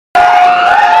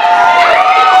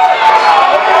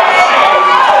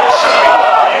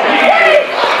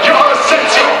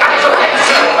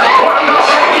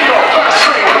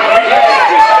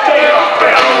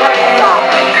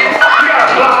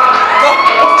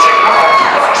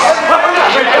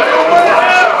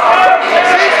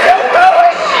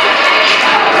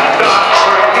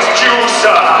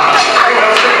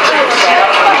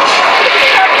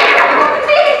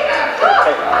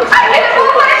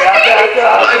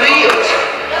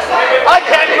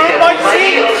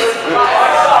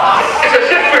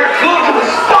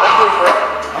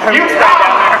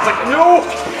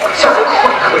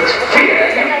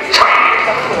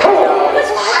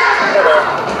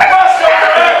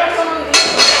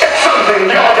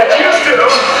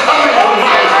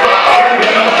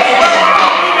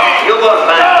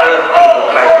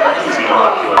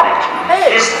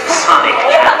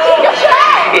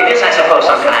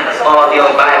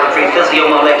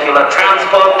molecular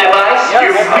transport device?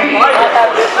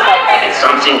 It's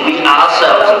something we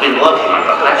ourselves have been working on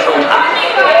for quite some time.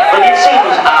 But it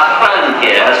seems our friend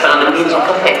here has found a means of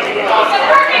perfecting it.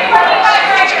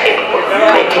 It's capable of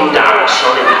breaking down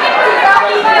solid matter,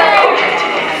 projecting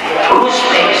it through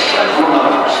space and who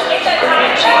knows,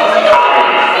 perhaps even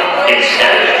time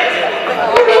itself.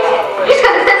 He's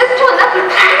gonna send us to another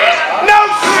planet? No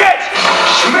shit!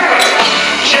 Schmanet!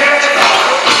 Jet!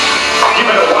 You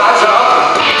better wise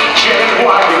up, Jet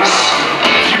Wise.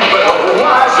 You better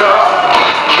wise up,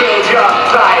 build your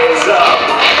thighs up.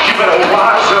 You better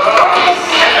wise up,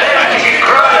 and then you can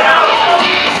cry out.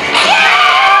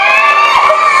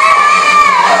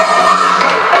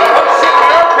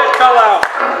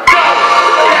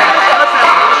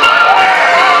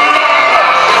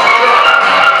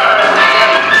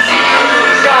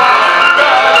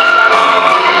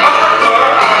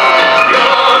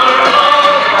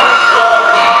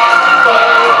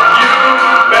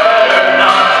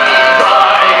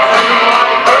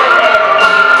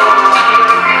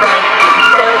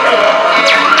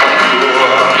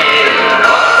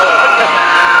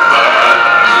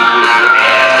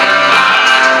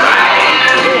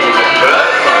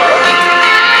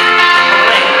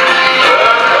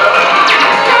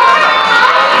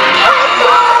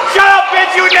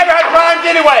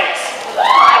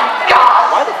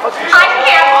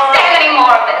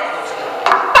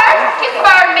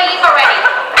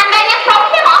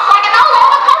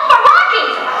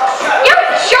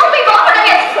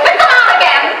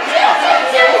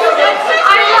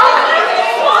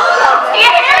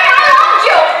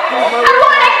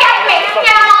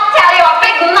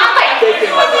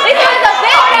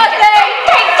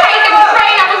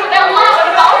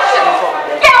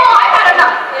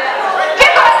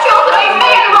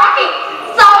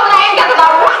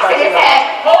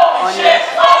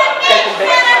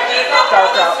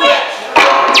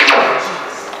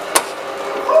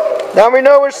 Now we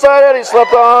know which side Eddie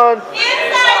slept on.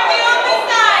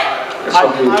 I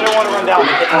don't want to run down.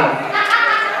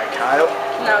 Kyle?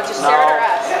 No, just stare at her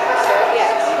ass.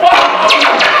 Yes.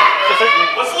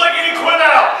 Let's let you quit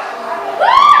out.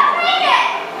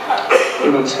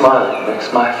 Even smiling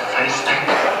makes my face think.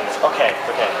 Okay.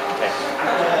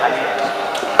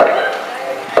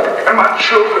 And my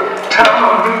children tell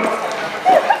on me.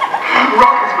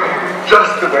 Rocket's made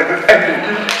just the way that Eddie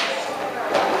did.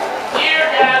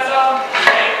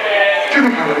 Do you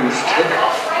think I made a mistake?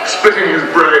 Splitting his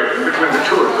brain between the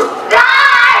two of them.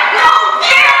 Die! No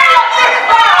fear of this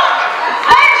world!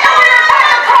 Wait till we return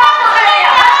the property!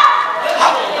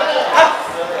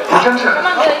 Magenta,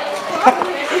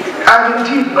 I'm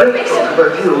indeed grateful to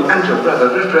both you and your brother,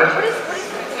 Riff.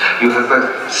 You have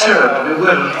both served me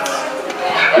well.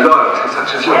 Loyalty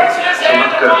such as yours shall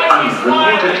not go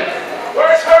unrewarded.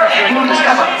 You will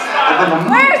discover that when a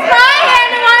man... Where's my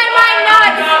hand and why am I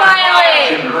not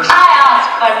smiling? I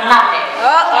asked for nothing.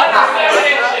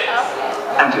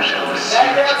 And you shall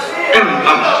receive it in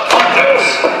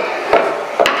abundance.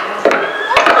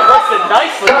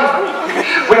 Nicely.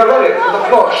 We are ready for the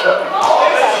floor show.